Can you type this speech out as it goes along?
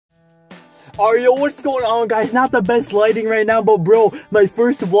Alright, yo, what's going on, guys? Not the best lighting right now, but bro, my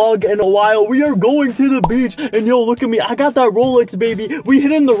first vlog in a while. We are going to the beach, and yo, look at me. I got that Rolex, baby. We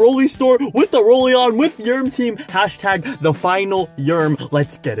hit in the Rolly store with the Rolly on with Yerm team. Hashtag the final Yerm.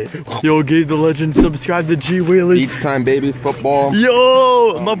 Let's get it. Yo, Gabe the Legend, subscribe to G Whalers. Beach time, baby. Football.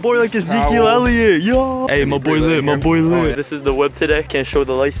 Yo, my boy like Ezekiel Elliott. Yo. Hey, my boy lit, my boy lit. This is the whip today. Can't show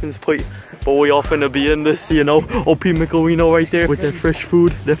the license plate, but we all finna be in this, you know. OP Michelino right there with that fresh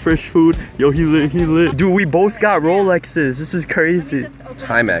food, Yo, he lit, he lit. Dude, we both got Rolexes. This is crazy.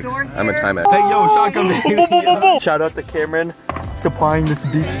 Timex. I'm a Timex. Hey, yo, shotgun baby. Shout out to Cameron supplying this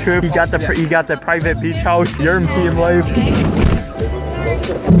beach trip. He got the private beach house. Yerm team life.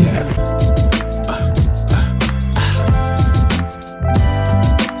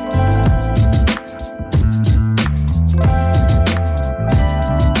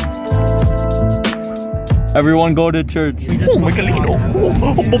 Everyone go to church. What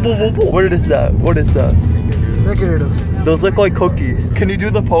is that? What is that? Snickers. Those look like cookies. Can you do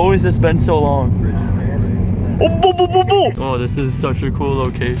the pose? It's been so long. Oh, this is such a cool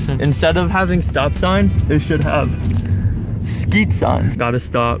location. Instead of having stop signs, they should have skeet signs. Gotta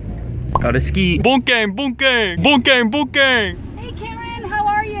stop. Gotta ski. Bunkang, bunkang, bunkang, bunkang. Hey Karen, how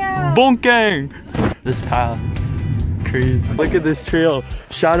are you? Bunkang. This path. Crazy. Look at this trail.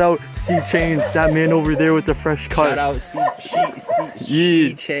 Shout out C Chains, that man over there with the fresh cut. Shout out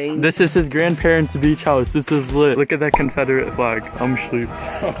C Chains. This is his grandparents' beach house. This is lit. Look at that Confederate flag. I'm sleep.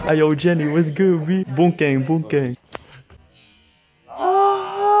 Hey, yo, Jenny, what's good, B? Bunkang, bunkang.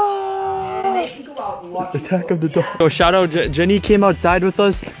 Attack of the dog. So shout out, Jenny came outside with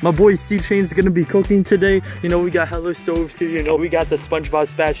us. My boy C Chain's gonna be cooking today. You know, we got hella stoves here. You know, we got the SpongeBob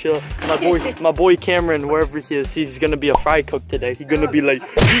spatula. My boy Cameron, wherever he is, he's gonna be a fry cook today. He's gonna be like,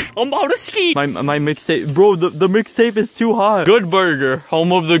 I'm about to ski. My mixtape, bro. The mixtape is too hot. Good Burger,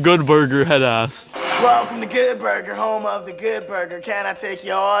 home of the Good Burger, head ass. Welcome to Good Burger, home of the Good Burger. Can I take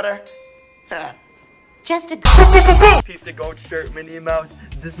your order? Just a Peep the goat shirt, Minnie Mouse,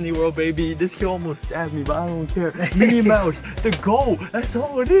 Disney World, baby. This kid almost stabbed me, but I don't care. Minnie Mouse, the goat, that's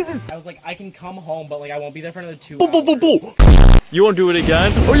all it is. I was like, I can come home, but like I won't be there for another 2 hours. You won't do it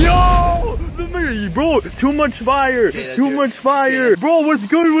again? Oh, yo! Bro, too much fire. Too much fire. Bro, what's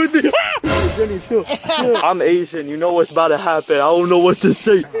good with it? Jenny, chill. I'm Asian. You know what's about to happen. I don't know what to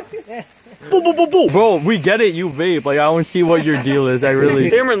say. Bro, we get it, you vape. Like, I don't see what your deal is. I really...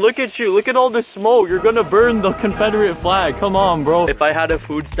 Cameron, look at you. Look at all the smoke. You're gonna burn the Confederate flag. Come on, bro. If I had a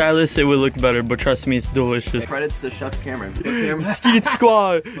food stylist, it would look better. But trust me, it's delicious. Credits to Chef Cameron. Skeet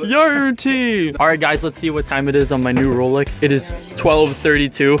Squad. Your team. All right, guys, let's see what time it is on my new Rolex. It is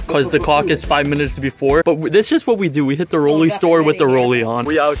 12:32 because the clock is 5 minutes before. But this is just what we do. We hit the Rolly store with the Rolly on.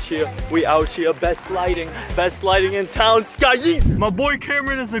 We out here. We out here. Best lighting in town. Sky. My boy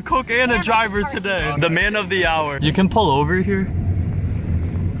Cameron is a cook and a driver today. The man of the hour. You can pull over here.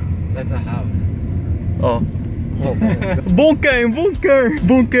 That's a house. Oh. Bunkang, bunkang,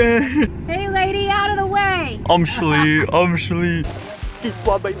 bunkang. Hey lady, out of the way. I'm sleep. Ski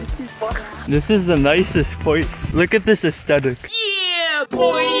spot, baby, ski spot. This is the nicest place. Look at this aesthetic. Yeah,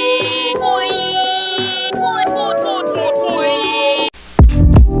 boy. Boy. Boy, boy, boy, boy, boy.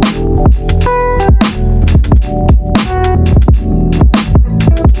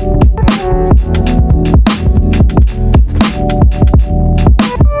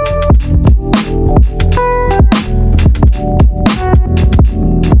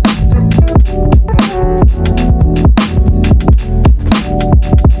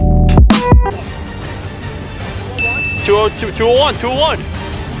 201.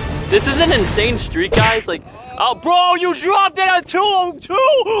 This is an insane street, guys. Like, oh, bro, you dropped it at 202. Are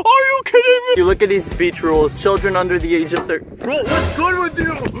you kidding me? You look at these beach rules. Children under the age of 30. Bro, what's good with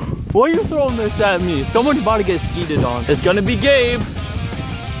you? Why are you throwing this at me? Someone's about to get skeeted on. It's gonna be Gabe.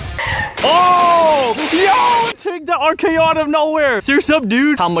 Oh, yo, take the RKO out of nowhere. Seriously, up,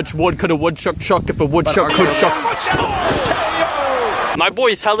 dude. How much wood could a woodchuck chuck if a woodchuck could chuck? My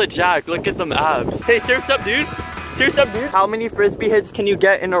boy's hella jacked. Look at them abs. Hey, seriously, up, dude. How many frisbee hits can you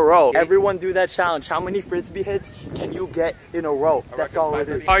get in a row? Everyone do that challenge. How many frisbee hits can you get in a row? That's all it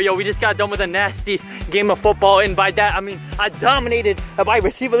is. All right, yo, we just got done with a nasty game of football, and by that I mean I dominated a wide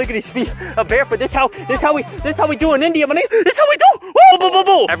receiver. Look at his feet, a barefoot. This how we do in India, man. This how we do.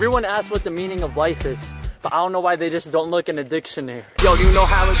 Whoa. Everyone asks what the meaning of life is, but I don't know why they just don't look in a dictionary. Yo, you know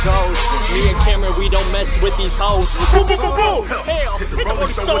how it goes. Me and Cameron, we don't mess with these hoes. Boo, boo, boo, boo. Hell, hit the rolling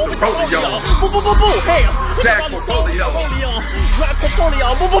stone with the rolling. Boo, boo, boo, boo. Hell, Jack Portfolio. Jack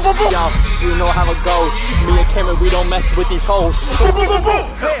Portfolio. Boo, boo, boo, boo. Yo, you know how it goes. Me and Cameron, we don't mess with these hoes. Boo, boo, boo, boo.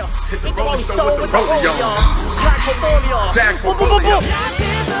 Hell, hit the rolling stone with the rolling. Jack Portfolio. Jack Portfolio.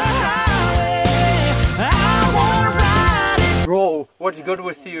 what's good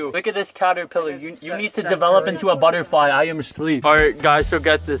with you? Look at this caterpillar. You need to develop into a butterfly. I am asleep. Alright guys, so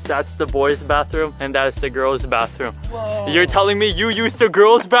get this. That's the boys' bathroom and that's the girls' bathroom. Whoa. You're telling me you used the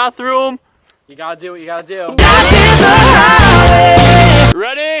girls' bathroom? You gotta do what you gotta do.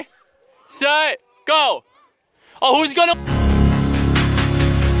 Ready, set, go. Oh, who's gonna?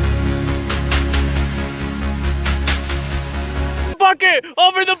 Bucket!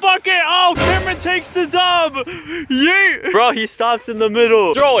 Over the bucket! Oh, Cameron takes the dub! Yeah! Bro, he stops in the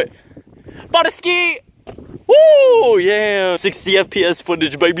middle. Throw it! Bada ski! Woo! Yeah! 60 FPS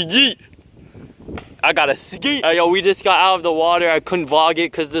footage, baby. Yeet! I got a ski. Yo, we just got out of the water. I couldn't vlog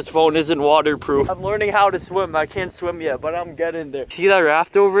it because this phone isn't waterproof. I'm learning how to swim. I can't swim yet, but I'm getting there. See that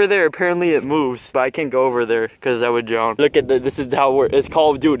raft over there? Apparently it moves, but I can't go over there because I would drown. Look at this is how it works. It's Call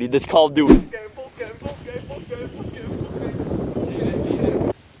of Duty. This Call of Duty.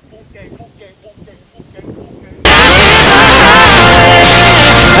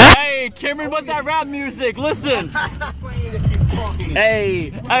 Cameron, what's that rap music? Listen.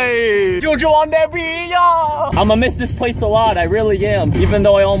 Hey, Jojo on that beat, yo. I'ma miss this place a lot. I really am. Even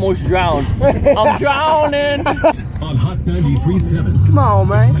though I almost drowned. I'm drowning. On Hot 93.7. Come on,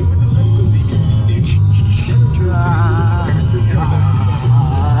 man.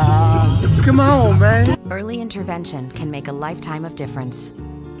 Come on, man. Early intervention can make a lifetime of difference.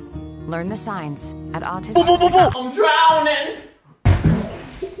 Learn the signs at autism. I'm drowning.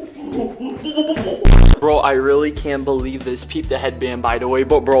 Bro, I really can't believe this. Peep the headband, by the way.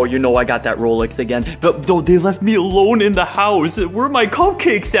 But bro, you know I got that Rolex again. But though they left me alone in the house. Where are my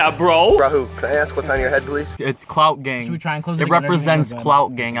cupcakes at, bro? Brahoo, can I ask what's on your head, please? It's Clout Gang. Should we try and close it represents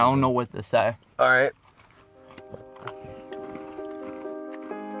Clout Gang. I don't know what to say. All right.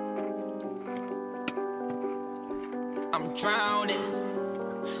 I'm drowning.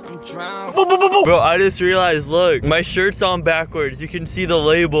 Bro, I just realized, look, my shirt's on backwards. You can see the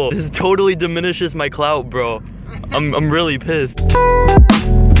label. This totally diminishes my clout, bro. I'm really pissed.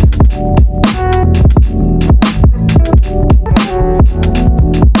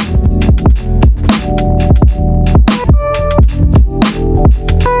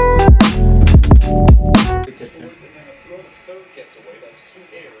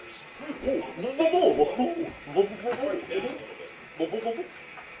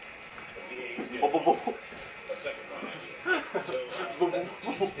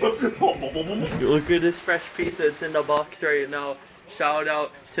 Look at this fresh pizza, it's in the box right now. Shout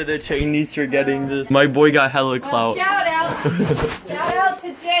out to the Chinese for getting this. My boy got hella clout. Shout out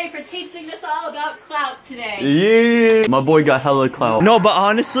to Jay for teaching us all about clout today. Yeah, my boy got hella clout. No, but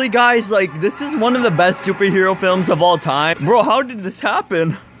honestly guys, like this is one of the best superhero films of all time. Bro, how did this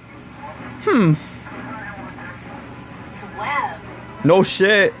happen? It's a web. No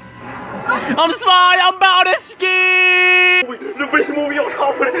shit. I'm smart, I'm about to ski!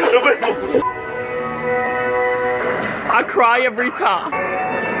 I cry every time.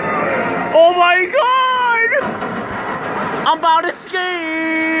 Oh my god! I'm about to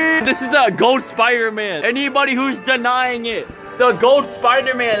ski! This is a gold Spider-Man. Anybody who's denying it. The gold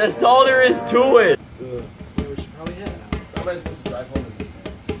Spider-Man, that's all there is to it. We should probably head now. How am I supposed to drive home in this?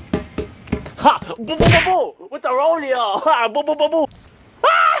 Ha! Boo-boo-boo-boo! With the rolio! Ha! Boo-boo-boo-boo!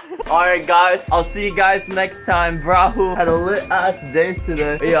 Alright guys, I'll see you guys next time. Brahoo had a lit ass day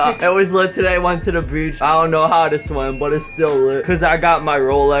today. Yeah, it was lit today. I went to the beach. I don't know how to swim, but it's still lit because I got my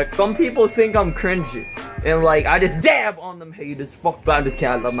Rolex. Some people think I'm cringy and like I just dab on them haters. Fuck, but I'm just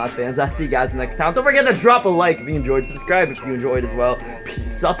kidding. I love my fans. I'll see you guys next time. Don't forget to drop a like if you enjoyed. Subscribe if you enjoyed as well.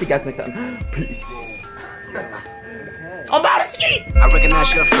 Peace. I'll see you guys next time. Peace. I'm about to ski! I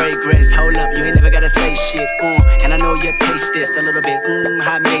recognize your fragrance. Hold up, you ain't never gotta say shit. And I know you taste this a little bit.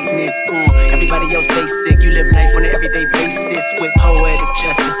 High maintenance. Everybody else basic. You live